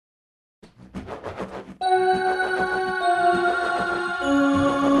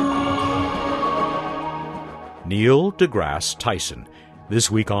Neil deGrasse Tyson, this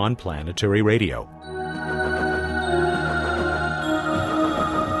week on Planetary Radio.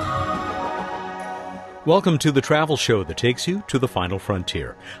 Welcome to the travel show that takes you to the final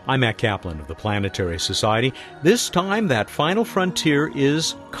frontier. I'm Matt Kaplan of the Planetary Society. This time, that final frontier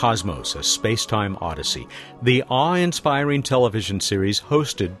is Cosmos, a space-time odyssey, the awe-inspiring television series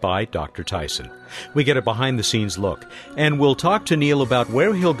hosted by Dr. Tyson. We get a behind-the-scenes look, and we'll talk to Neil about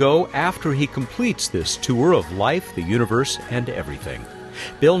where he'll go after he completes this tour of life, the universe, and everything.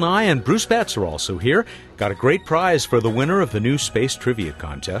 Bill Nye and Bruce Betts are also here. Got a great prize for the winner of the new Space Trivia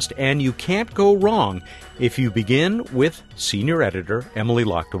Contest, and you can't go wrong if you begin with senior editor Emily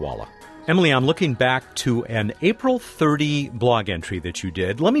Lakdawalla. Emily, I'm looking back to an April 30 blog entry that you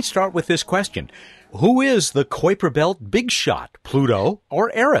did. Let me start with this question. Who is the Kuiper Belt big shot, Pluto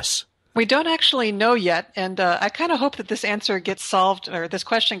or Eris? We don't actually know yet, and I kind of hope that this answer gets solved, or this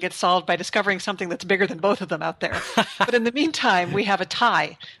question gets solved by discovering something that's bigger than both of them out there. But in the meantime, we have a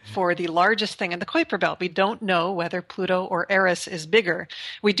tie for the largest thing in the Kuiper Belt. We don't know whether Pluto or Eris is bigger.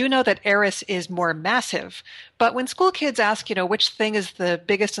 We do know that Eris is more massive, but when school kids ask, which thing is the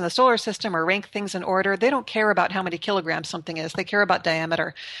biggest in the solar system or rank things in order, they don't care about how many kilograms something is. They care about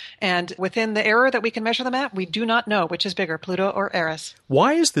diameter. And within the error that we can measure them at, we do not know which is bigger, Pluto or Eris.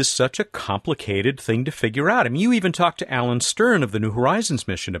 Why is this such a complicated thing to figure out? I mean, you even talked to Alan Stern of the New Horizons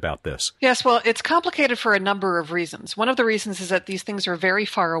mission about this. Yes, well, it's complicated for a number of reasons. One of the reasons is that these things are very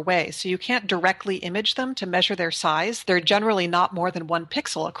far away, so you can't directly image them to measure their size. They're generally not more than 1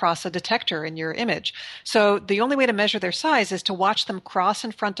 pixel across a detector in your image. So the only way to measure their size is to watch them cross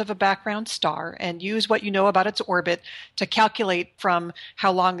in front of a background star and use what you know about its orbit to calculate from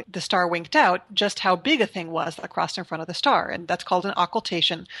how long the star winked out just how big a thing was that crossed in front of the star. And that's called an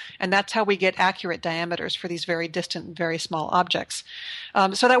occultation. And that's how we get accurate diameters for these very distant, very small objects.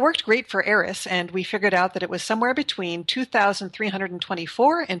 So that worked great for Eris, and we figured out that it was somewhere between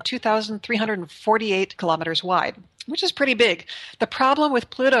 2,324 and 2,348 kilometers wide, which is pretty big. The problem with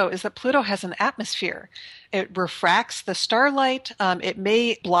Pluto is that Pluto has an atmosphere. It refracts the starlight. It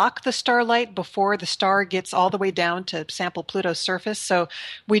may block the starlight before the star gets all the way down to sample Pluto's surface. So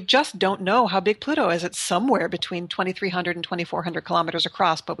we just don't know how big Pluto is. It's somewhere between 2,300 and 2,400 kilometers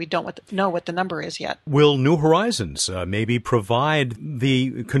across, but we don't know what the number is yet. Will New Horizons maybe provide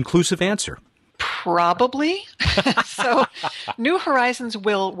the conclusive answer? Probably. So New Horizons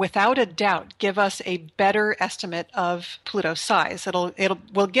will, without a doubt, give us a better estimate of Pluto's size.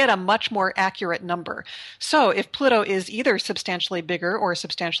 We'll get a much more accurate number. So if Pluto is either substantially bigger or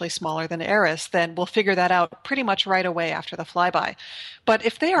substantially smaller than Eris, then we'll figure that out pretty much right away after the flyby. But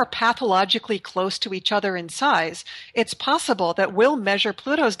if they are pathologically close to each other in size, it's possible that we'll measure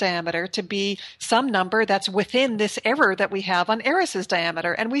Pluto's diameter to be some number that's within this error that we have on Eris's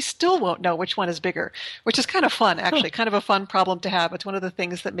diameter, and we still won't know which one is bigger, which is kind of fun, actually, kind of a fun problem to have. It's one of the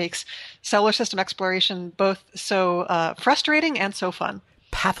things that makes solar system exploration both so frustrating and so fun.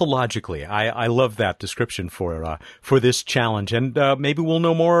 Pathologically. I love that description for this challenge. And maybe we'll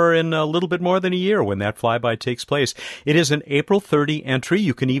know more in a little bit more than a year when that flyby takes place. It is an April 30 entry.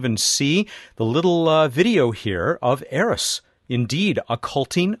 You can even see the little video here of Eris. Indeed,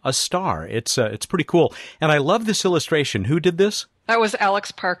 occulting a star. It's pretty cool. And I love this illustration. Who did this? That was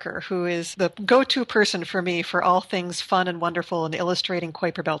Alex Parker, who is the go-to person for me for all things fun and wonderful in illustrating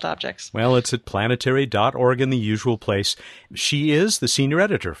Kuiper Belt objects. Well, it's at planetary.org in the usual place. She is the senior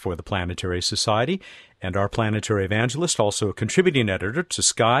editor for the Planetary Society and our planetary evangelist, also a contributing editor to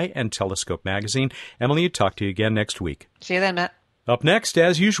Sky and Telescope magazine. Emily, talk to you again next week. See you then, Matt. Up next,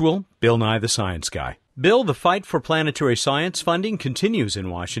 as usual, Bill Nye the Science Guy. Bill, the fight for planetary science funding continues in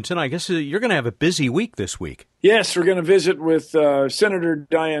Washington. I guess you're going to have a busy week this week. Yes, we're going to visit with Senator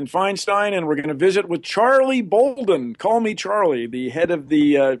Dianne Feinstein, and we're going to visit with Charlie Bolden. Call me Charlie, the head of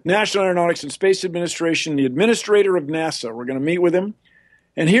the National Aeronautics and Space Administration, the administrator of NASA. We're going to meet with him.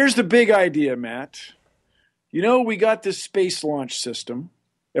 And here's the big idea, Matt. We got this space launch system.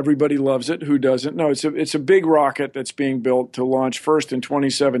 Everybody loves it. Who doesn't? No, it's a big rocket that's being built to launch first in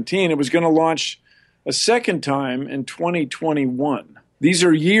 2017. It was going to launch a second time in 2021. These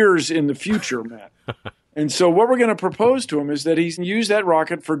are years in the future, Matt. And so what we're going to propose to him is that he use that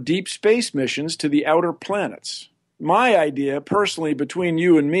rocket for deep space missions to the outer planets. My idea, personally, between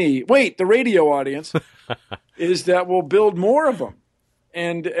you and me, the radio audience, is that we'll build more of them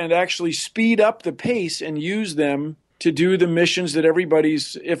and actually speed up the pace and use them to do the missions that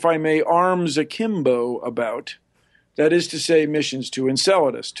everybody's, if I may, arms akimbo about. That is to say, missions to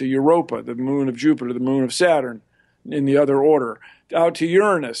Enceladus, to Europa, the moon of Jupiter, the moon of Saturn, in the other order, out to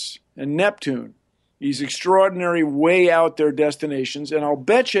Uranus and Neptune. These extraordinary, way out there destinations. And I'll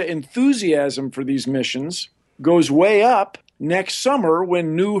bet you enthusiasm for these missions goes way up next summer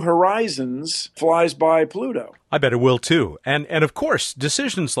when New Horizons flies by Pluto. I bet it will, too. And of course,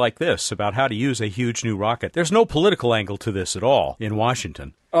 decisions like this about how to use a huge new rocket, there's no political angle to this at all in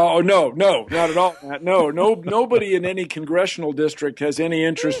Washington. Oh, no, not at all, Matt. No, nobody in any congressional district has any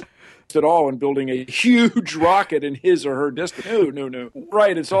interest at all in building a huge rocket in his or her district. No.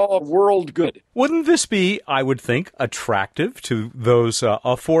 Right, it's all world good. Wouldn't this be, I would think, attractive to those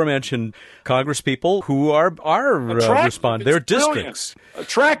aforementioned congresspeople who are respond their districts?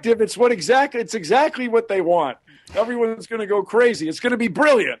 Attractive, it's exactly what they want. Everyone's going to go crazy. It's going to be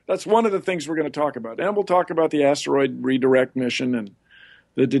brilliant. That's one of the things we're going to talk about. And we'll talk about the asteroid redirect mission and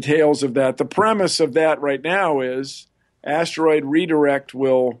the details of that. The premise of that right now is asteroid redirect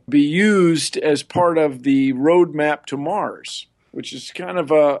will be used as part of the roadmap to Mars, which is kind of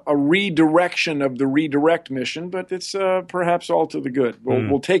a redirection of the redirect mission, but it's perhaps all to the good.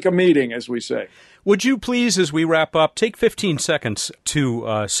 We'll take a meeting, as we say. Would you please, as we wrap up, take 15 seconds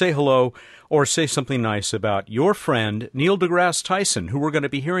to say hello or say something nice about your friend, Neil deGrasse Tyson, who we're going to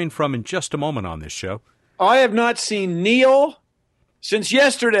be hearing from in just a moment on this show? I have not seen Neil since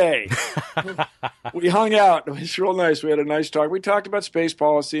yesterday. We hung out. It was real nice. We had a nice talk. We talked about space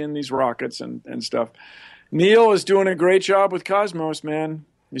policy and these rockets and stuff. Neil is doing a great job with Cosmos, man.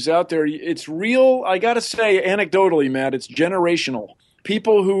 He's out there. It's real. I got to say, anecdotally, Matt, it's generational.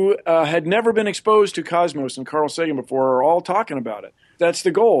 People who had never been exposed to Cosmos and Carl Sagan before are all talking about it. That's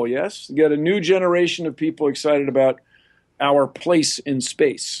the goal, yes? You get a new generation of people excited about our place in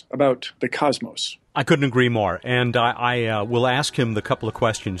space, about the cosmos. I couldn't agree more, and I will ask him the couple of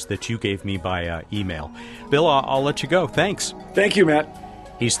questions that you gave me by email. Bill, I'll let you go. Thanks. Thank you, Matt.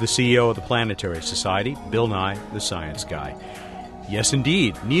 He's the CEO of the Planetary Society, Bill Nye, the Science Guy. Yes,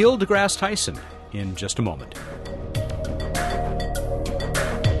 indeed, Neil deGrasse Tyson, in just a moment.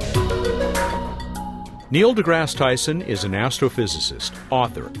 Neil deGrasse Tyson is an astrophysicist,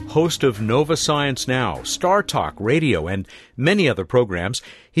 author, host of Nova Science Now, Star Talk Radio, and many other programs.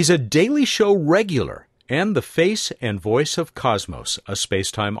 He's a Daily Show regular and the face and voice of Cosmos, A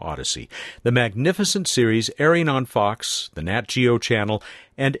Spacetime Odyssey, the magnificent series airing on Fox, the Nat Geo channel,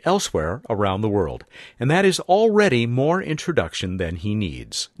 and elsewhere around the world. And that is already more introduction than he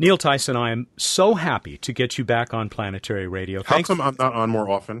needs. Neil Tyson, I am so happy to get you back on Planetary Radio. How come I'm not on more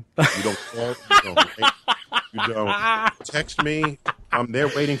often? You don't call, you don't text me. I'm there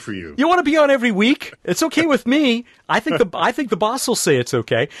waiting for you. You want to be on every week? It's okay with me. I think the boss will say it's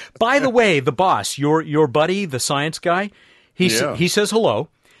okay. By the way, the boss, your buddy, the science guy, he says hello.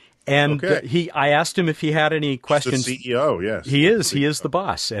 And I asked him if he had any questions. He's the CEO, yes. He is the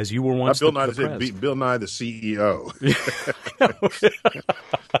boss, as you were once Bill Nye, Bill Nye, the CEO.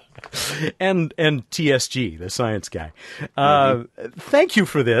 and TSG, the science guy. Thank you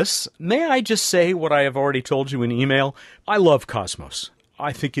for this. May I just say what I have already told you in email? I love Cosmos.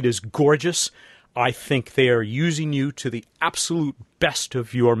 I think it is gorgeous. I think they are using you to the absolute best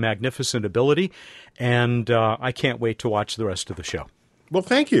of your magnificent ability, and I can't wait to watch the rest of the show. Well,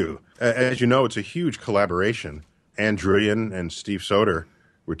 thank you. As you know, it's a huge collaboration. Ann Druyan and Steve Soter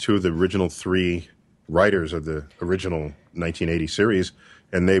were two of the original three writers of the original 1980 series,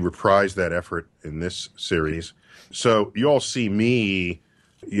 and they reprised that effort in this series. So you all see me,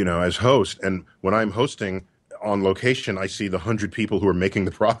 as host, and when I'm hosting on location, I see the 100 people who are making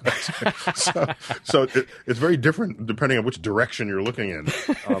the product. so it's very different depending on which direction you're looking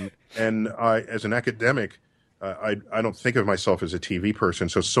in. And I, as an academic, I don't think of myself as a TV person,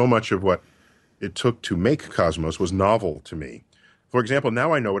 so much of what it took to make Cosmos was novel to me. For example,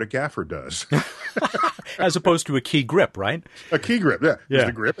 now I know what a gaffer does. As opposed to a key grip, right? A key grip, yeah. There's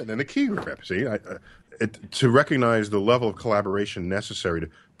the grip and then the key grip. See, to recognize the level of collaboration necessary to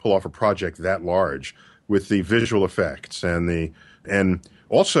pull off a project that large with the visual effects and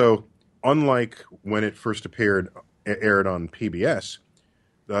also, unlike when it first aired on PBS,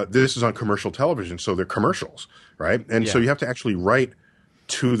 this is on commercial television, so they're commercials, right? And so you have to actually write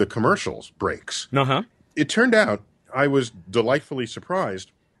to the commercials breaks. Uh-huh. It turned out I was delightfully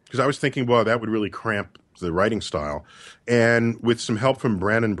surprised because I was thinking, well, that would really cramp the writing style. And with some help from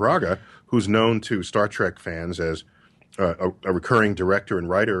Brannon Braga, who's known to Star Trek fans as a recurring director and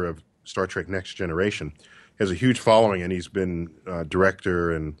writer of Star Trek Next Generation, has a huge following, and he's been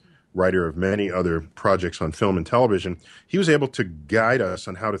director and writer of many other projects on film and television. He was able to guide us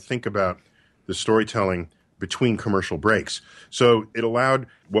on how to think about the storytelling between commercial breaks. So it allowed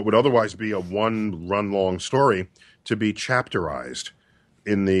what would otherwise be a one-run-long story to be chapterized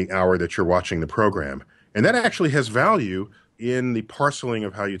in the hour that you're watching the program. And that actually has value in the parceling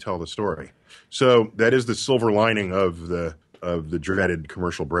of how you tell the story. So that is the silver lining of the dreaded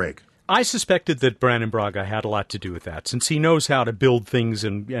commercial break. I suspected that Brannon Braga had a lot to do with that, since he knows how to build things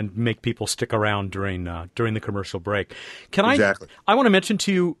and make people stick around during the commercial break. Exactly. I want to mention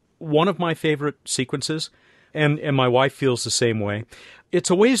to you one of my favorite sequences, and my wife feels the same way. It's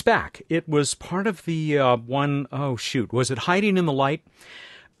a ways back. It was part of the was it Hiding in the Light?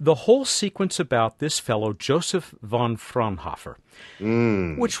 The whole sequence about this fellow, Joseph von Fraunhofer,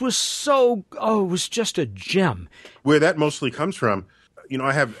 which was it was just a gem. Where that mostly comes from,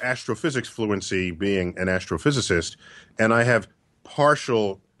 I have astrophysics fluency being an astrophysicist, and I have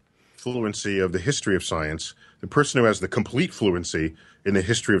partial fluency of the history of science. The person who has the complete fluency in the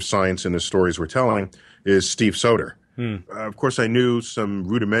history of science in the stories we're telling is Steve Soder. Of course, I knew some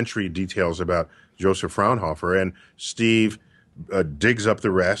rudimentary details about Joseph Fraunhofer, and Steve digs up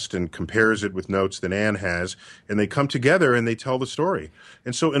the rest and compares it with notes that Anne has, and they come together and they tell the story.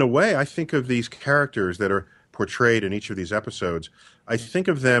 And so in a way, I think of these characters that are portrayed in each of these episodes, I think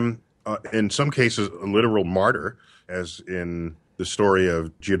of them, in some cases, a literal martyr, as in the story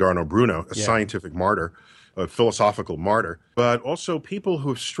of Giordano Bruno, a scientific martyr, a philosophical martyr, but also people who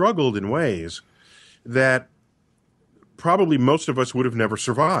have struggled in ways that probably most of us would have never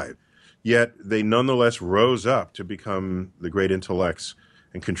survived. Yet they nonetheless rose up to become the great intellects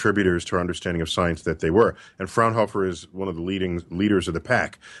and contributors to our understanding of science that they were. And Fraunhofer is one of the leading leaders of the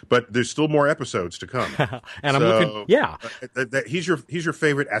pack. But there's still more episodes to come. And I'm looking, he's your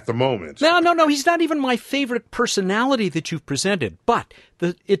favorite at the moment. No. He's not even my favorite personality that you've presented. But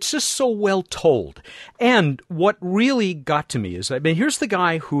it's just so well told. And what really got to me is, here's the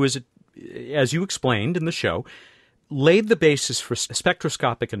guy who is, as you explained in the show, laid the basis for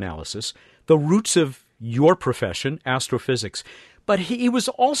spectroscopic analysis, the roots of your profession, astrophysics. But he was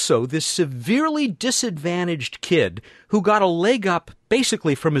also this severely disadvantaged kid who got a leg up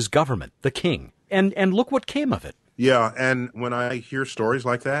basically from his government, the king. And look what came of it. Yeah, and when I hear stories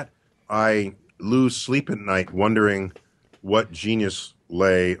like that, I lose sleep at night wondering what genius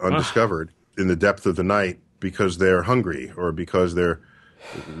lay undiscovered in the depth of the night because they're hungry or because their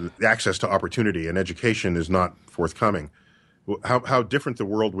access to opportunity and education is not forthcoming. How different the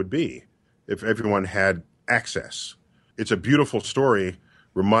world would be if everyone had access. It's a beautiful story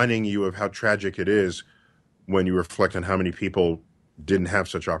reminding you of how tragic it is when you reflect on how many people didn't have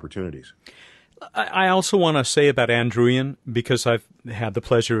such opportunities. I also want to say about Ann Druyan, because I've had the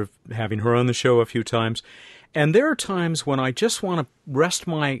pleasure of having her on the show a few times, and there are times when I just want to rest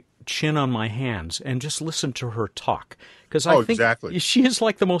my chin on my hands and just listen to her talk. Because I think she is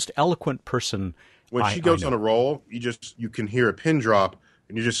like the most eloquent person when she goes on a roll, you can hear a pin drop,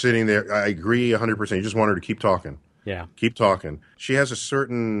 and you're just sitting there. I agree 100%. You just want her to keep talking. Yeah. Keep talking. She has a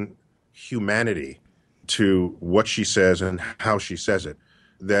certain humanity to what she says and how she says it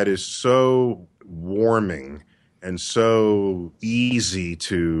that is so warming and so easy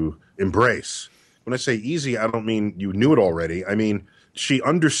to embrace. When I say easy, I don't mean you knew it already. I mean, she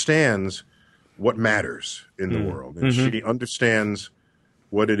understands what matters in the world. And she understands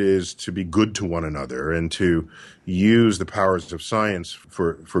what it is to be good to one another and to use the powers of science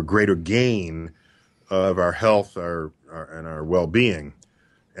for greater gain of our health and our well-being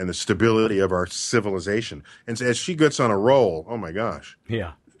and the stability of our civilization. And as she gets on a roll, oh my gosh.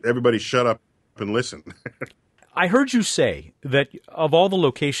 Yeah. Everybody shut up and listen. I heard you say that of all the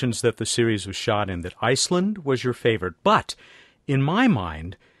locations that the series was shot in, that Iceland was your favorite. But in my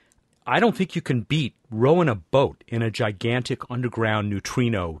mind, I don't think you can beat rowing a boat in a gigantic underground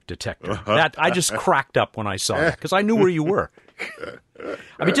neutrino detector. That I just cracked up when I saw that because I knew where you were.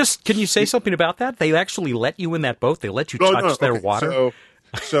 I mean, can you say something about that? They actually let you in that boat? They let you touch their water?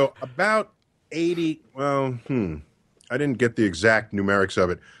 So about 80, I didn't get the exact numerics of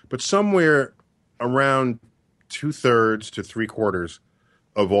it, but somewhere around 2/3 to 3/4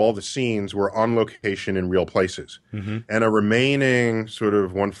 of all the scenes were on location in real places. And a remaining sort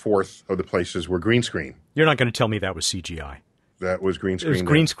of 1/4 of the places were green screen. You're not going to tell me that was CGI. That was green screen. It was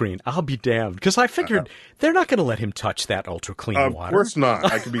green screen. I'll be damned. Because I figured they're not going to let him touch that ultra clean water. Of course not.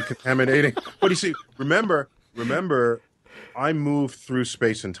 I could be contaminating. But you see, remember, I moved through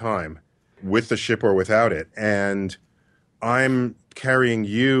space and time with the ship or without it. And I'm carrying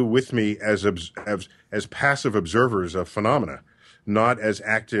you with me as passive observers of phenomena, not as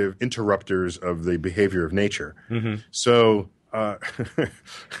active interrupters of the behavior of nature. So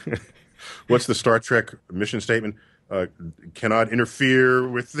what's the Star Trek mission statement? Cannot interfere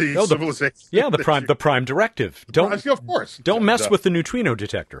with the civilization. The prime directive. Of course. Don't mess with the neutrino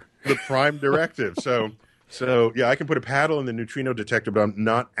detector. The prime directive. So yeah, I can put a paddle in the neutrino detector, but I'm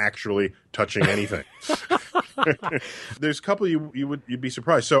not actually touching anything. There's a couple you'd be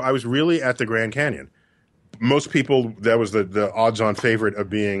surprised. So I was really at the Grand Canyon. most people, that was the odds-on favorite of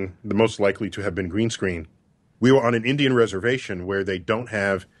being the most likely to have been green screen. We were on an Indian reservation where they don't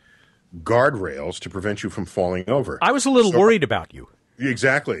have guardrails to prevent you from falling over. I was a little worried about you.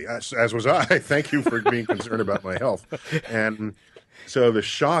 Exactly, as was I. Thank you for being concerned about my health. And so the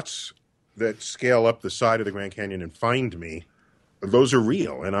shots that scale up the side of the Grand Canyon and find me, those are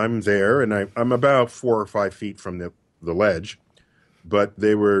real. And I'm there, and I'm about 4 or 5 feet from the ledge. But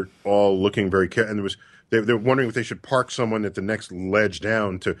they were all looking very careful. And they were wondering if they should park someone at the next ledge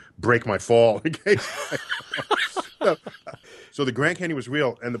down to break my fall in case So the Grand Canyon was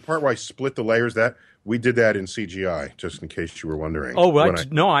real. And the part where I split the layers, we did that in CGI, just in case you were wondering. Oh,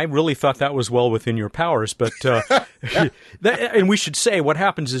 no, I really thought that was well within your powers. But and we should say what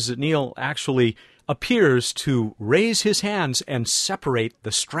happens is that Neil actually appears to raise his hands and separate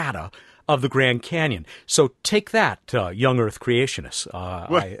the strata of the Grand Canyon. So take that, young Earth creationists.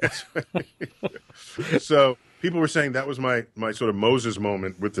 So people were saying that was my sort of Moses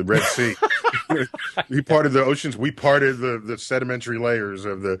moment with the Red Sea. He parted the oceans. We parted the sedimentary layers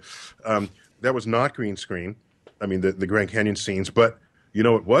of the that was not green screen. I mean, the Grand Canyon scenes. But, you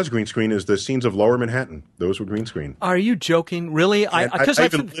know, what was green screen is the scenes of Lower Manhattan. Those were green screen. Are you joking? Really? I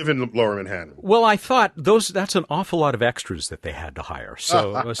even live in Lower Manhattan. Well, I thought that's an awful lot of extras that they had to hire.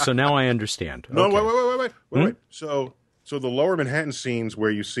 So so now I understand. No, okay. Wait. So the Lower Manhattan scenes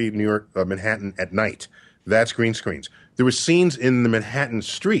where you see New York, Manhattan at night, that's green screens. There were scenes in the Manhattan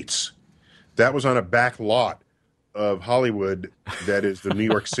streets. That was on a back lot of Hollywood that is the New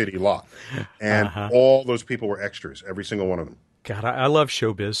York City lot. And all those people were extras, every single one of them. God, I love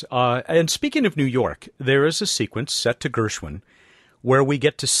showbiz. And speaking of New York, there is a sequence set to Gershwin where we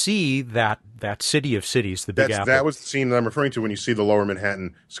get to see that city of cities, the Big Apple. That was the scene that I'm referring to when you see the Lower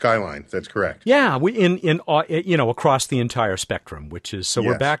Manhattan skyline. That's correct. Yeah, across the entire spectrum, which is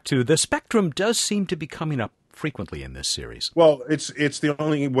we're back to the spectrum does seem to be coming up frequently in this series. Well, it's the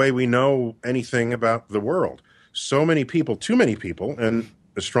only way we know anything about the world. So many people, too many people, and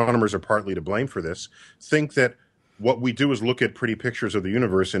astronomers are partly to blame for this, think that what we do is look at pretty pictures of the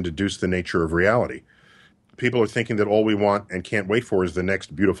universe and deduce the nature of reality. People are thinking that all we want and can't wait for is the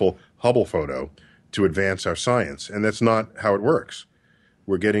next beautiful Hubble photo to advance our science. And that's not how it works.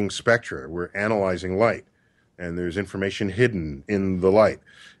 We're getting spectra. We're analyzing light. And there's information hidden in the light.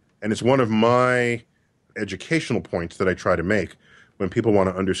 And it's one of my educational points that I try to make when people want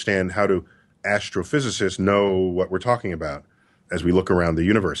to understand how do astrophysicists know what we're talking about as we look around the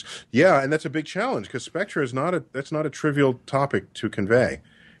universe. Yeah, and that's a big challenge because spectra is not a trivial topic to convey.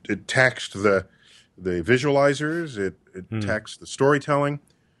 It taxed the visualizers, it taxed the storytelling,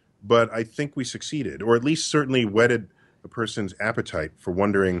 but I think we succeeded, or at least certainly whetted a person's appetite for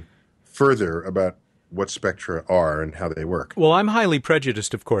wondering further about what spectra are and how they work. Well, I'm highly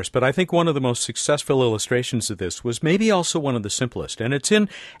prejudiced, of course, but I think one of the most successful illustrations of this was maybe also one of the simplest. And it's in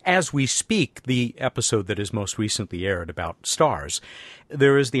As We Speak, the episode that is most recently aired about stars.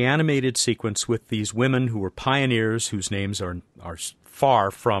 There is the animated sequence with these women who were pioneers whose names are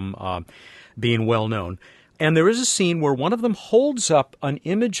far from being well known. And there is a scene where one of them holds up an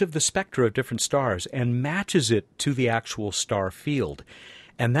image of the spectra of different stars and matches it to the actual star field.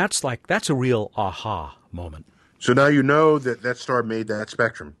 And that's a real aha moment. So now you know that star made that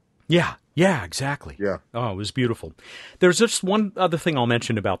spectrum. Yeah, exactly. Yeah. Oh, it was beautiful. There's just one other thing I'll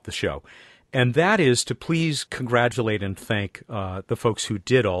mention about the show, and that is to please congratulate and thank the folks who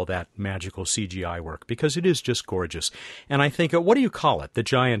did all that magical CGI work, because it is just gorgeous. And I think, what do you call it? The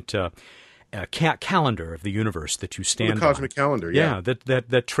giant calendar of the universe that you stand on. The cosmic calendar, yeah.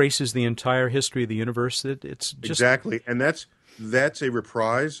 That traces the entire history of the universe. It's just... Exactly, and that's a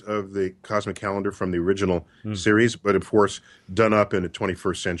reprise of the cosmic calendar from the original series, but of course done up in a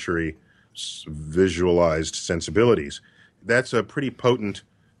 21st century visualized sensibilities. That's a pretty potent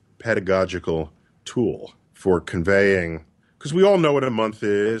pedagogical tool for conveying, because we all know what a month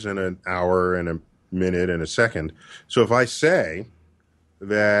is and an hour and a minute and a second. So if I say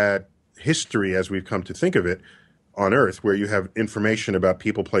that history, as we've come to think of it on Earth, where you have information about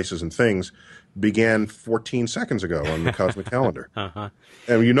people, places, and things, began 14 seconds ago on the cosmic calendar.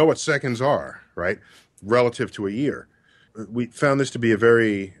 And you know what seconds are, right? Relative to a year. We found this to be a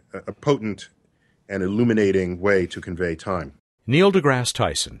very potent and illuminating way to convey time. Neil deGrasse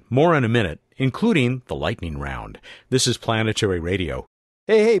Tyson. More in a minute, including the lightning round. This is Planetary Radio.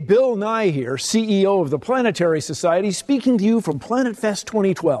 Hey, Bill Nye here, CEO of the Planetary Society, speaking to you from Planet Fest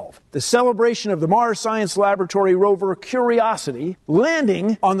 2012, the celebration of the Mars Science Laboratory rover Curiosity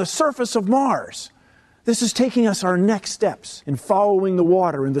landing on the surface of Mars. This is taking us our next steps in following the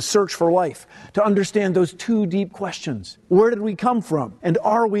water in the search for life to understand those two deep questions. Where did we come from, and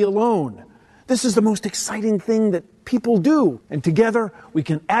are we alone? This is the most exciting thing that people do. And together, we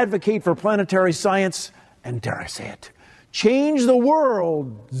can advocate for planetary science and, dare I say it, change the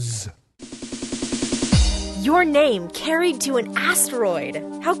world's. Your name carried to an asteroid.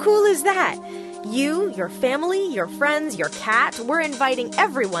 How cool is that? You, your family, your friends, your cat, we're inviting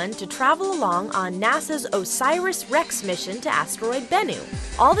everyone to travel along on NASA's OSIRIS-REx mission to asteroid Bennu.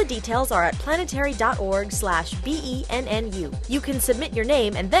 All the details are at planetary.org/BENNU. You can submit your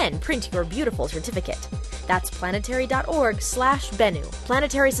name and then print your beautiful certificate. That's planetary.org/Bennu.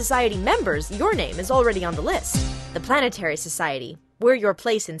 Planetary Society members, your name is already on the list. The Planetary Society. We're your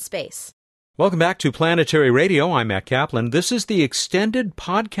place in space. Welcome back to Planetary Radio. I'm Matt Kaplan. This is the extended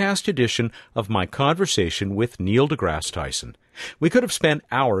podcast edition of my conversation with Neil deGrasse Tyson. We could have spent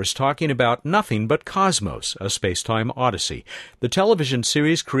hours talking about nothing but Cosmos, a space-time odyssey, the television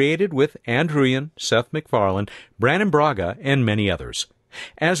series created with Andrew Ian, Seth MacFarlane, Brannon Braga, and many others.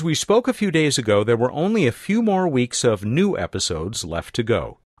 As we spoke a few days ago, there were only a few more weeks of new episodes left to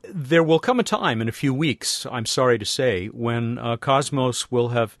go. There will come a time in a few weeks, I'm sorry to say, when Cosmos will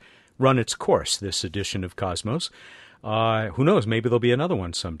have run its course, this edition of Cosmos. Who knows? Maybe there'll be another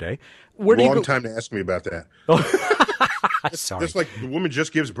one someday. Long time to ask me about that. Sorry. It's like the woman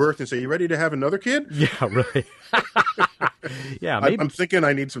just gives birth and say, "You ready to have another kid?" Yeah, really. Yeah, maybe. I'm thinking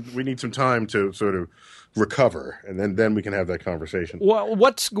we need some time to sort of recover, and then we can have that conversation. Well,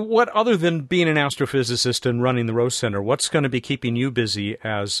 what other than being an astrophysicist and running the Rose Center, what's going to be keeping you busy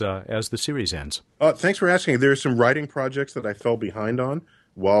as the series ends? Thanks for asking. There's some writing projects that I fell behind on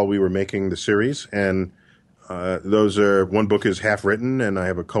while we were making the series, and those are, one book is half written, and I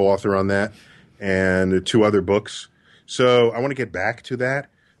have a co-author on that, and 2 other books. So I want to get back to that.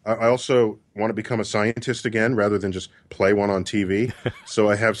 I also want to become a scientist again rather than just play one on TV. So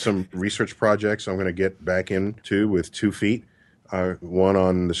I have some research projects I'm going to get back into with 2 feet. One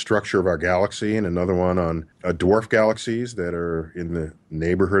on the structure of our galaxy and another one on dwarf galaxies that are in the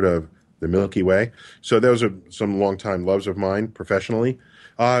neighborhood of the Milky Way. So those are some longtime loves of mine professionally.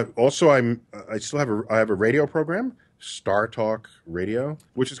 Also, I have a radio program, Star Talk Radio,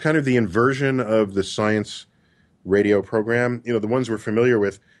 which is kind of the inversion of the science radio program. You know, the ones we're familiar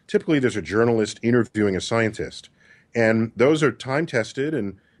with, typically there's a journalist interviewing a scientist. And those are time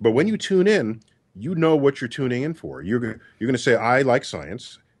tested, but when you tune in, you know what you're tuning in for. You're going to say, I like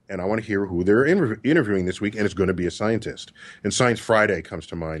science, and I want to hear who they're interviewing this week, and it's going to be a scientist. And Science Friday comes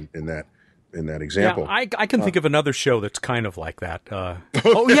to mind in that example. Yeah, I can think of another show that's kind of like that. Oh,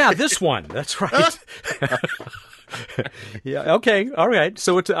 yeah, this one. That's right. Yeah. Okay. All right.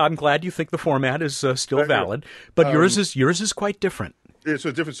 So I'm glad you think the format is still valid, but yours is quite different. It's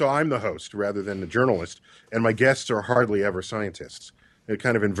so different. So I'm the host rather than the journalist, and my guests are hardly ever scientists. It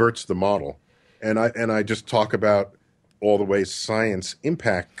kind of inverts the model, and I just talk about all the ways science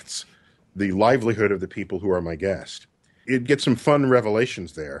impacts the livelihood of the people who are my guest. It gets some fun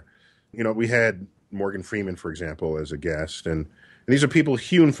revelations there. You know, we had Morgan Freeman, for example, as a guest, and these are people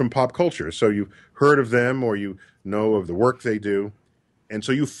hewn from pop culture. So you've heard of them or you know of the work they do. And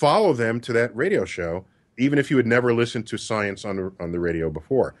so you follow them to that radio show, even if you had never listened to science on the radio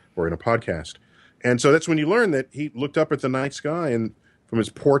before or in a podcast. And so that's when you learn that he looked up at the night sky from his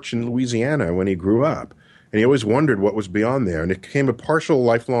porch in Louisiana when he grew up. And he always wondered what was beyond there. And it became a partial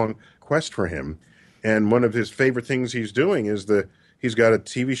lifelong quest for him. And one of his favorite things he's doing is he's got a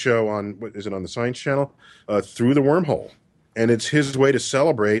TV show on the Science Channel, Through the Wormhole. And it's his way to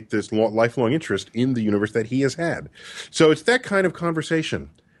celebrate this lifelong interest in the universe that he has had. So it's that kind of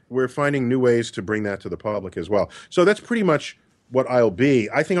conversation. We're finding new ways to bring that to the public as well. So that's pretty much what I'll be.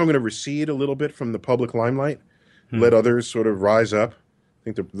 I think I'm going to recede a little bit from the public limelight, let others sort of rise up. I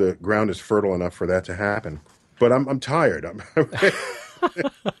think the ground is fertile enough for that to happen. But I'm tired.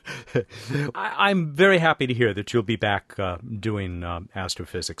 I'm very happy to hear that you'll be back doing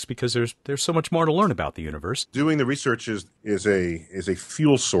astrophysics, because there's so much more to learn about the universe. Doing the research is a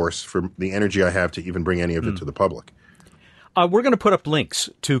fuel source for the energy I have to even bring any of it to the public. We're going to put up links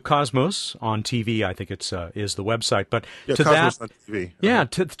to Cosmos on TV. I think it's is the website, but to Cosmos that, on TV. Yeah,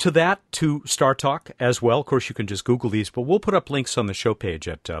 to that, to Star Talk as well. Of course, you can just Google these, but we'll put up links on the show page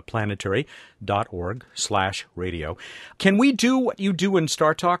at planetary.org/radio. Can we do what you do in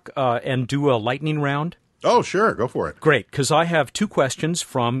Star Talk and do a lightning round? Oh, sure. Go for it. Great, because I have 2 questions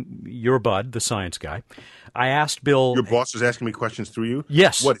from your bud, the science guy. I asked Bill... Your boss is asking me questions through you?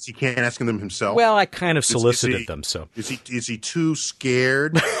 Yes. What, is he can't asking them himself? Well, I kind of solicited them, so... Is he too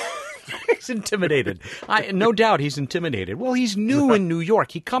scared? He's intimidated. No doubt he's intimidated. Well, he's new in New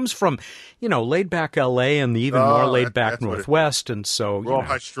York. He comes from, laid-back L.A. and the even more laid-back Northwest, and so... We're all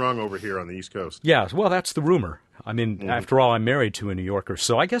high-strung over here on the East Coast. Yeah, well, that's the rumor. I mean, after all, I'm married to a New Yorker,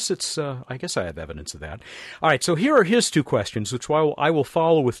 so I guess I guess I have evidence of that. All right, so here are his two questions, which I will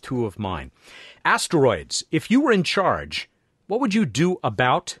follow with two of mine. Asteroids. If you were in charge, what would you do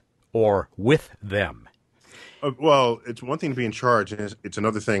about or with them? Well, it's one thing to be in charge, and it's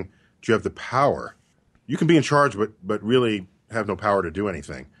another thing to have the power. You can be in charge, but really have no power to do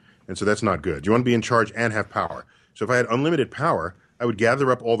anything, and so that's not good. You want to be in charge and have power. So if I had unlimited power, I would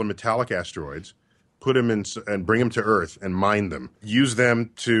gather up all the metallic asteroids, put them in, and bring them to Earth and mine them. Use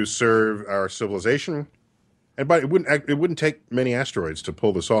them to serve our civilization. But it wouldn't take many asteroids to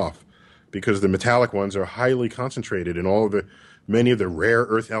pull this off, because the metallic ones are highly concentrated in many of the rare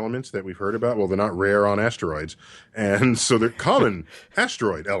Earth elements that we've heard about. Well, they're not rare on asteroids, and so they're common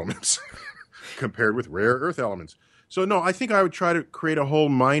asteroid elements compared with rare Earth elements. So no, I think I would try to create a whole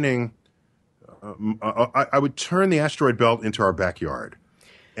mining. I would turn the asteroid belt into our backyard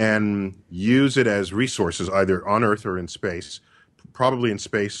and use it as resources either on Earth or in space, probably in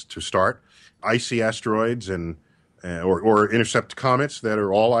space to start, icy asteroids or intercept comets that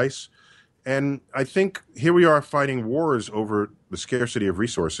are all ice. And I think here we are fighting wars over the scarcity of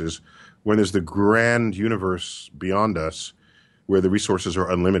resources when there's the grand universe beyond us where the resources are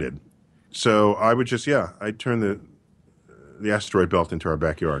unlimited. So I would I'd turn the asteroid belt into our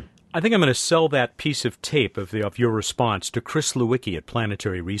backyard. I think I'm going to sell that piece of tape of your response to Chris Lewicki at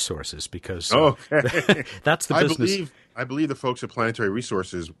Planetary Resources, because that's the business. I believe the folks at Planetary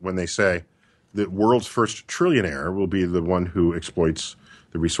Resources, when they say the world's first trillionaire will be the one who exploits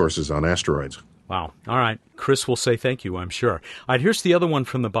the resources on asteroids. Wow. All right. Chris will say thank you, I'm sure. All right, here's the other one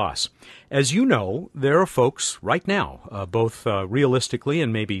from the boss. As you know, there are folks right now, both realistically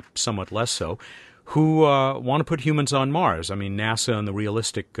and maybe somewhat less so, who want to put humans on Mars. I mean, NASA in the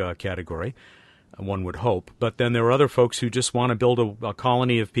realistic category, one would hope. But then there are other folks who just want to build a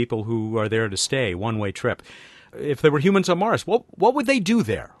colony of people who are there to stay, one-way trip. If there were humans on Mars, what would they do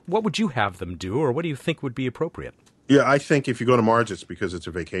there? What would you have them do, or what do you think would be appropriate? Yeah, I think if you go to Mars, it's because it's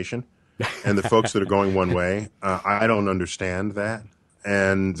a vacation. And the folks that are going one way, I don't understand that.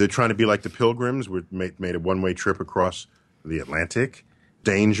 And they're trying to be like the Pilgrims, made a one-way trip across the Atlantic.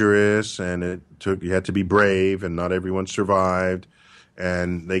 Dangerous, and you had to be brave, and not everyone survived.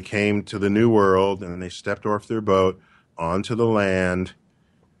 And they came to the New World, and they stepped off their boat onto the land,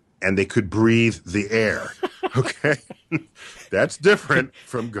 and they could breathe the air. Okay? That's different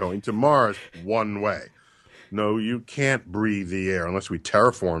from going to Mars one way. No, you can't breathe the air unless we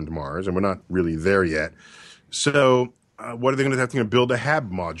terraformed Mars, and we're not really there yet. So what are they going to have to build a HAB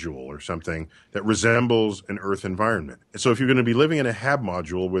module or something that resembles an Earth environment? So if you're going to be living in a HAB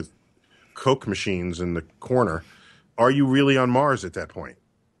module with Coke machines in the corner, are you really on Mars at that point?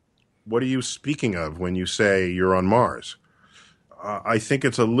 What are you speaking of when you say you're on Mars? I think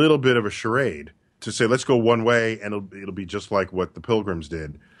it's a little bit of a charade to say, let's go one way and it'll be just like what the Pilgrims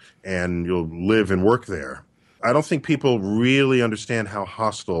did, and you'll live and work there. I don't think people really understand how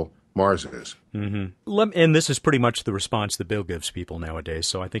hostile Mars is. Mm-hmm. And this is pretty much the response that Bill gives people nowadays,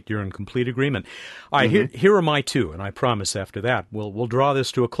 so I think you're in complete agreement. All right, here are my two, and I promise after that we'll draw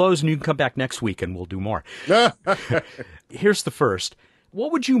this to a close, and you can come back next week and we'll do more. Here's the first.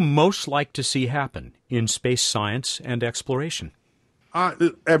 What would you most like to see happen in space science and exploration?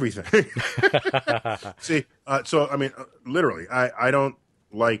 Everything. See, so, I mean, literally, I don't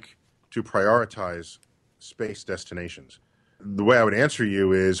like to prioritize space destinations. The way I would answer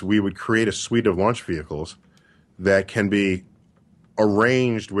you is we would create a suite of launch vehicles that can be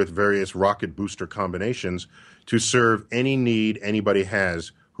arranged with various rocket booster combinations to serve any need anybody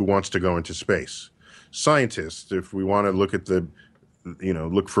has who wants to go into space. Scientists, if we want to look at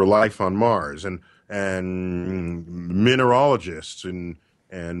look for life on Mars, and mineralogists and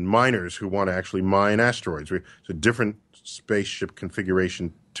miners who want to actually mine asteroids. It's a different spaceship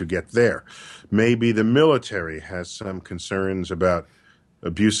configuration to get there. Maybe the military has some concerns about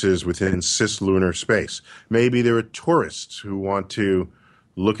abuses within cislunar space. Maybe there are tourists who want to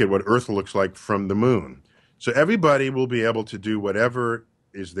look at what Earth looks like from the moon. So everybody will be able to do whatever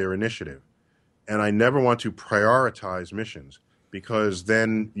is their initiative. And I never want to prioritize missions, because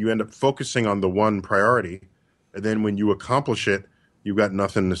then you end up focusing on the one priority, and then when you accomplish it, you've got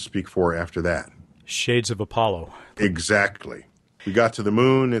nothing to speak for after that. Shades of Apollo. Exactly. We got to the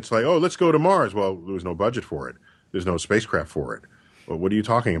moon, it's like, oh, let's go to Mars. Well, there was no budget for it. There's no spacecraft for it. Well, what are you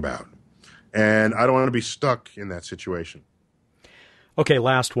talking about? And I don't want to be stuck in that situation. Okay,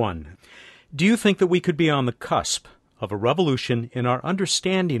 last one. Do you think that we could be on the cusp of a revolution in our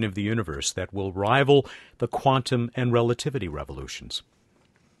understanding of the universe that will rival the quantum and relativity revolutions?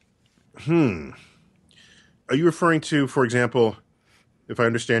 Are you referring to, for example, if I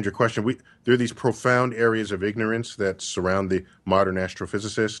understand your question, there are these profound areas of ignorance that surround the modern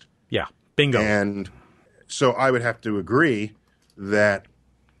astrophysicist. Yeah, bingo. And so I would have to agree that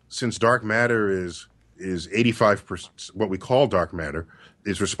since dark matter is 85%, what we call dark matter,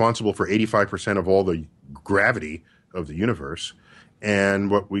 is responsible for 85% of all the gravity of the universe, and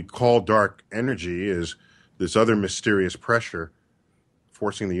what we call dark energy is this other mysterious pressure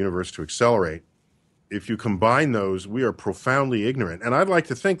forcing the universe to accelerate. If you combine those, we are profoundly ignorant. And I'd like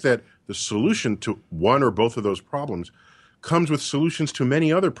to think that the solution to one or both of those problems comes with solutions to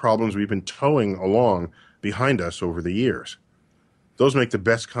many other problems we've been towing along behind us over the years. Those make the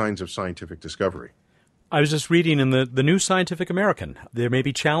best kinds of scientific discovery. I was just reading in the New Scientific American, there may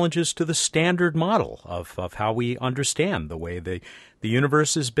be challenges to the standard model of how we understand the way the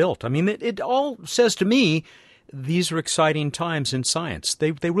universe is built. I mean, it all says to me, these are exciting times in science.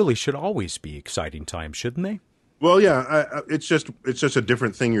 They really should always be exciting times, shouldn't they? Well, yeah, it's just a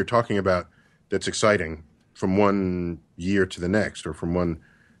different thing you're talking about that's exciting from one year to the next, or from one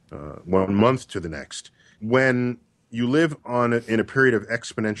month to the next. When you live in a period of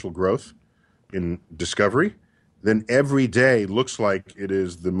exponential growth in discovery, then every day looks like it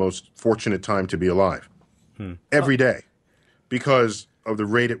is the most fortunate time to be alive. Every day, because of the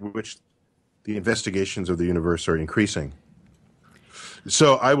rate at which the investigations of the universe are increasing.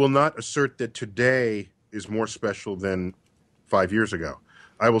 So I will not assert that today is more special than 5 years ago.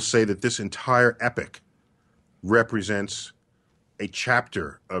 I will say that this entire epoch represents a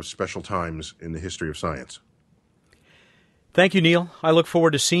chapter of special times in the history of science. Thank you, Neil. I look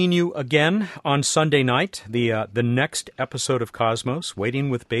forward to seeing you again on Sunday night, the next episode of Cosmos, Waiting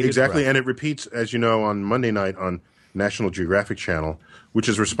with Bated Exactly, Breath. and it repeats, as you know, on Monday night on National Geographic Channel, which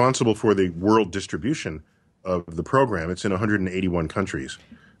is responsible for the world distribution of the program. It's in 181 countries,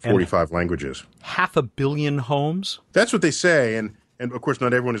 45 languages. 500 million homes? That's what they say, and of course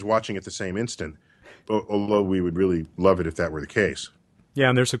not everyone is watching at the same instant, although we would really love it if that were the case. Yeah,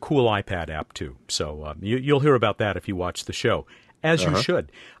 and there's a cool iPad app, too. So you'll hear about that if you watch the show, as you should.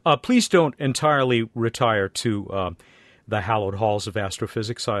 Please don't entirely retire to the hallowed halls of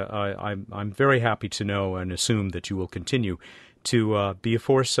astrophysics. I'm very happy to know and assume that you will continue to be a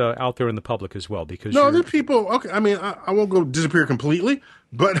force out there in the public as well. Because no, the people. Okay, I mean, I won't go disappear completely,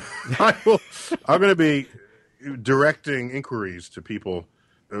 but I'm going to be directing inquiries to people,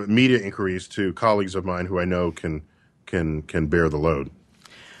 media inquiries to colleagues of mine who I know can bear the load.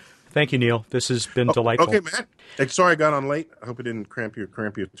 Thank you, Neil. This has been delightful. Okay, Matt. Sorry I got on late. I hope it didn't cramp you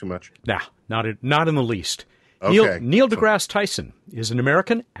too much. Nah, not in the least. Okay. Neil deGrasse Tyson is an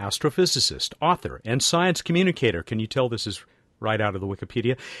American astrophysicist, author, and science communicator. Can you tell this is right out of the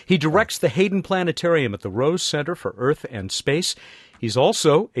Wikipedia? He directs the Hayden Planetarium at the Rose Center for Earth and Space. He's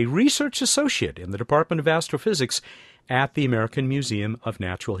also a research associate in the Department of Astrophysics at the American Museum of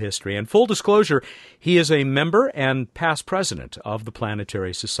Natural History. And full disclosure, he is a member and past president of the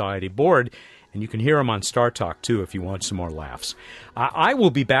Planetary Society Board. And you can hear him on Star Talk, too, if you want some more laughs. I will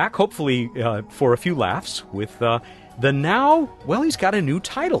be back, hopefully, for a few laughs with he's got a new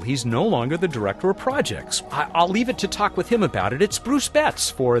title. He's no longer the director of projects. I'll leave it to talk with him about it. It's Bruce Betts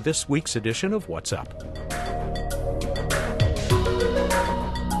for this week's edition of What's Up.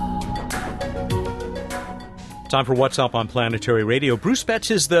 Time for What's Up on Planetary Radio. Bruce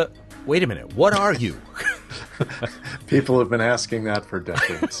Betts is the... Wait a minute, what are you? People have been asking that for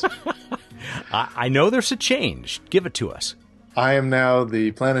decades. I know there's a change. Give it to us. I am now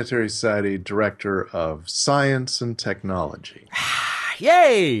the Planetary Society Director of Science and Technology.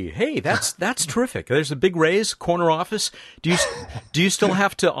 Yay! Hey, that's terrific. There's a big raise, corner office. Do you still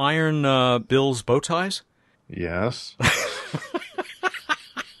have to iron Bill's bow ties? Yes.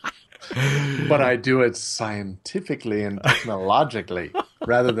 But I do it scientifically and technologically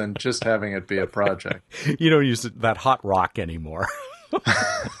rather than just having it be a project. You don't use that hot rock anymore.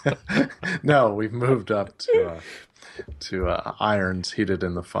 No, we've moved up to irons heated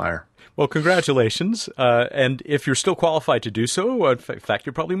in the fire. Well, congratulations. And if you're still qualified to do so, in fact,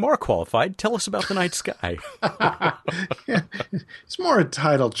 you're probably more qualified. Tell us about the night sky. Yeah, it's more a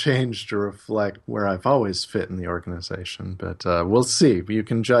title change to reflect where I've always fit in the organization, but we'll see. You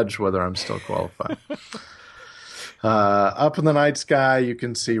can judge whether I'm still qualified. Up in the night sky, you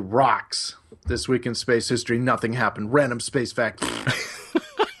can see rocks. This week in space history, nothing happened. Random space fact.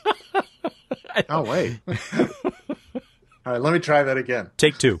 Oh, wait. All right, let me try that again.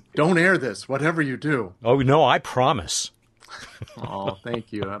 Take two. Don't air this, whatever you do. Oh, no, I promise. Oh,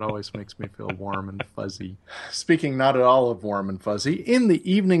 thank you. That always makes me feel warm and fuzzy. Speaking not at all of warm and fuzzy, in the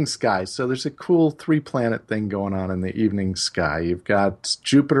evening sky. So there's a cool 3-planet thing going on in the evening sky. You've got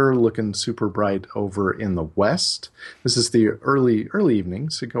Jupiter looking super bright over in the west. This is the early evening,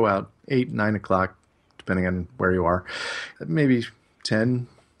 so go out 8, 9 o'clock, depending on where you are. Maybe 10.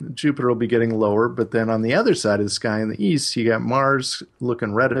 Jupiter will be getting lower, but then on the other side of the sky in the east, you got Mars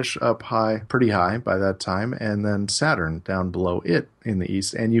looking reddish up high, pretty high by that time, and then Saturn down below it in the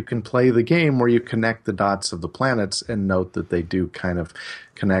east. And you can play the game where you connect the dots of the planets and note that they do kind of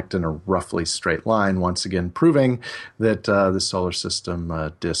connect in a roughly straight line, once again proving that the solar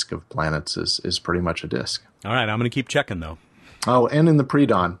system disk of planets is pretty much a disk. All right, I'm going to keep checking, though. Oh, and in the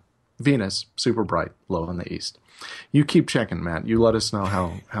pre-dawn, Venus, super bright, low in the east. You keep checking, Matt. You let us know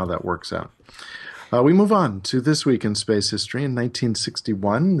how that works out. We move on to This Week in Space History. In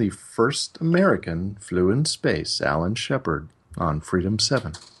 1961, the first American flew in space, Alan Shepard, on Freedom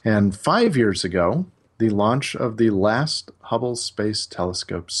 7. And 5 years ago, the launch of the last Hubble Space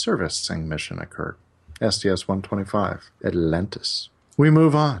Telescope servicing mission occurred, STS-125, Atlantis. We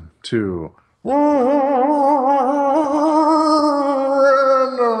move on to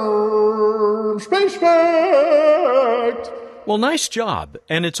Space Fact! Well, nice job.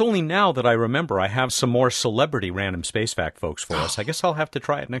 And it's only now that I remember I have some more celebrity random space fact folks for us. I guess I'll have to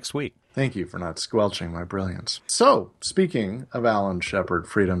try it next week. Thank you for not squelching my brilliance. So, speaking of Alan Shepard,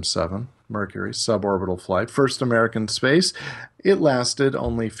 Freedom 7, Mercury, suborbital flight, first American space, it lasted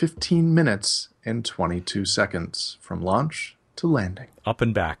only 15 minutes and 22 seconds from launch to landing. Up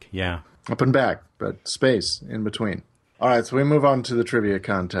and back, yeah. Up and back, but space in between. All right, so we move on to the trivia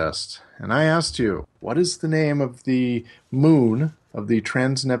contest. And I asked you, what is the name of the moon of the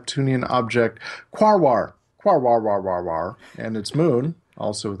trans-Neptunian object Quaoar? Quaoar, and its moon,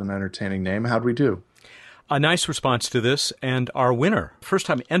 also with an entertaining name. How'd we do? A nice response to this, and our winner,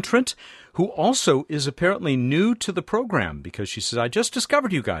 first-time entrant, who also is apparently new to the program because she says, I just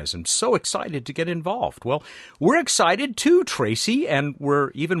discovered you guys. I'm so excited to get involved. Well, we're excited too, Tracy, and we're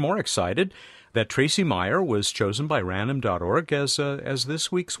even more excited that Tracy Meyer was chosen by random.org as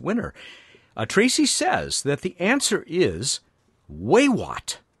this week's winner. Tracy says that the answer is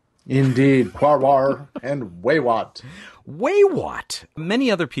Waywatt. Indeed, Quaoar and Waywatt. Waywatt.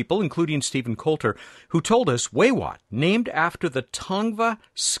 Many other people, including Stephen Coulter, who told us Waywatt, named after the Tongva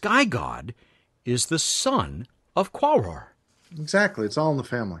sky god, is the son of Quaoar. Exactly. It's all in the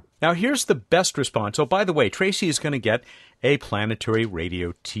family. Now, here's the best response. Oh, by the way, Tracy is going to get a Planetary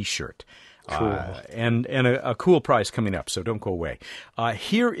Radio T-shirt. Cool. And a cool prize coming up, so don't go away.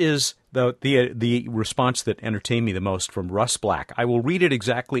 Here is the response that entertained me the most from Russ Black. I will read it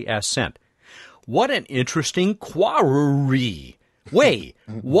exactly as sent. What an interesting query. Wait,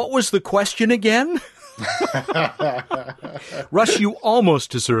 what was the question again? Russ, you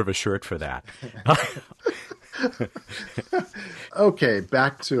almost deserve a shirt for that. Okay,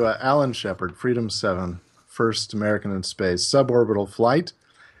 back to Alan Shepard, Freedom 7, first American in space, suborbital flight.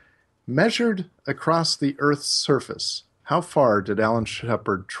 Measured across the Earth's surface, how far did Alan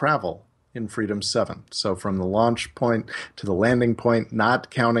Shepard travel in Freedom 7? So from the launch point to the landing point, not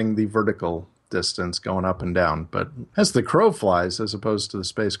counting the vertical distance going up and down, but as the crow flies as opposed to the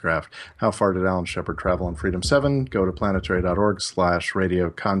spacecraft, how far did Alan Shepard travel in Freedom 7? Go to planetary.org/radio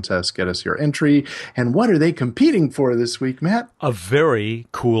contest, get us your entry. And what are they competing for this week, Matt? A very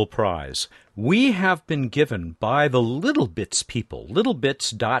cool prize. We have been given by the Little Bits people,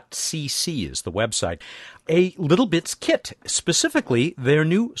 littlebits.cc is the website, a Little Bits kit, specifically their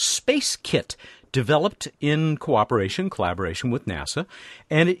new space kit, developed in collaboration with NASA,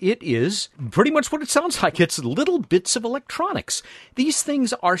 and it is pretty much what it sounds like. It's little bits of electronics. These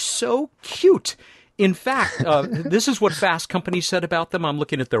things are so cute. In fact, this is what Fast Company said about them. I'm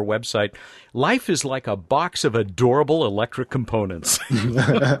looking at their website. Life is like a box of adorable electric components.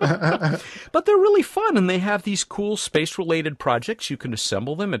 But they're really fun, and they have these cool space-related projects. You can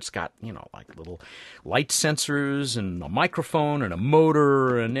assemble them. It's got, like little light sensors and a microphone and a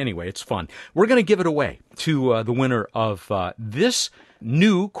motor, and anyway, it's fun. We're going to give it away to the winner of this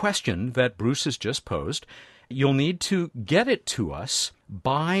new question that Bruce has just posed. You'll need to get it to us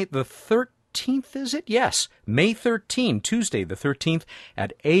by the 13th, is it? Yes, May 13, Tuesday the 13th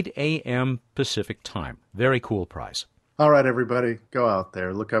at 8 a.m. Pacific time. Very cool prize. All right, everybody, go out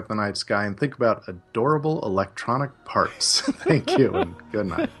there, look up the night sky, and think about adorable electronic parts. Thank you, and good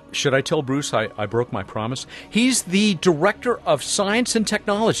night. Should I tell Bruce I broke my promise? He's the Director of Science and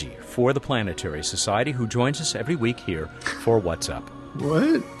Technology for the Planetary Society, who joins us every week here for What's Up.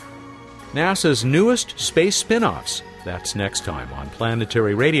 What? NASA's newest space spin-offs, That's next time on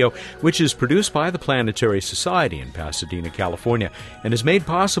Planetary Radio, which is produced by the Planetary Society in Pasadena, California, and is made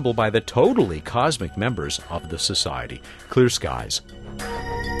possible by the totally cosmic members of the Society. Clear skies.